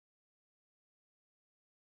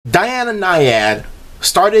Diana Nyad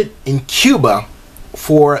started in Cuba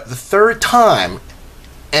for the third time,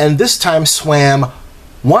 and this time swam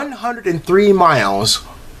 103 miles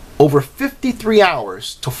over 53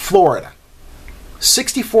 hours to Florida.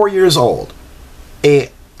 64 years old, a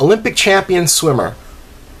Olympic champion swimmer.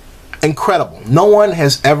 Incredible. No one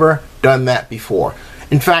has ever done that before.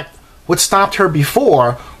 In fact, what stopped her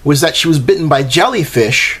before was that she was bitten by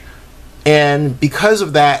jellyfish, and because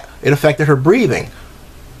of that, it affected her breathing.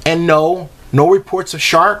 And no reports of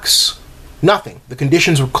sharks, nothing. The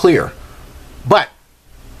conditions were clear. But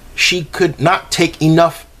she could not take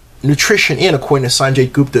enough nutrition in, according to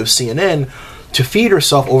Sanjay Gupta of CNN, to feed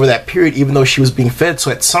herself over that period, even though she was being fed. So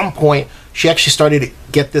at some point, she actually started to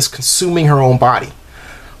get this consuming her own body.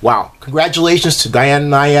 Wow. Congratulations to Diana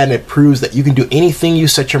Nyad, and it proves that you can do anything you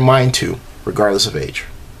set your mind to, regardless of age.